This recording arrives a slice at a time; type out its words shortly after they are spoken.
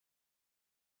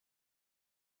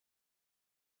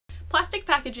Plastic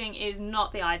packaging is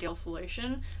not the ideal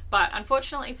solution, but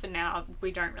unfortunately for now,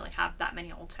 we don't really have that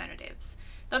many alternatives.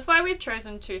 That's why we've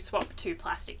chosen to swap to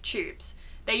plastic tubes.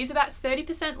 They use about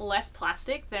 30% less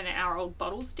plastic than our old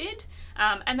bottles did,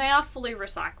 and they are fully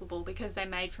recyclable because they're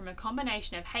made from a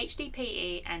combination of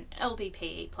HDPE and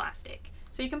LDPE plastic.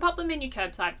 So you can pop them in your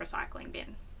curbside recycling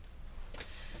bin.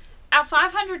 Our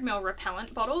 500ml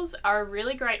repellent bottles are a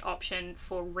really great option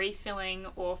for refilling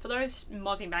or for those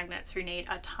mozzie magnets who need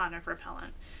a ton of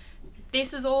repellent.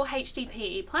 This is all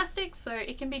HDPE plastic, so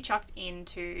it can be chucked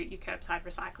into your curbside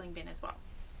recycling bin as well.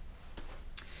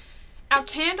 Our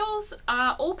candles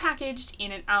are all packaged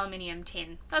in an aluminium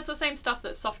tin. That's the same stuff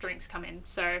that soft drinks come in,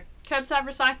 so curbside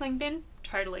recycling bin,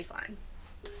 totally fine.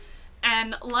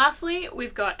 And lastly,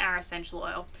 we've got our essential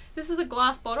oil. This is a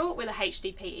glass bottle with a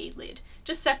HDPE lid.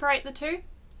 Just separate the two,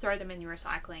 throw them in your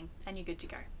recycling, and you're good to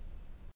go.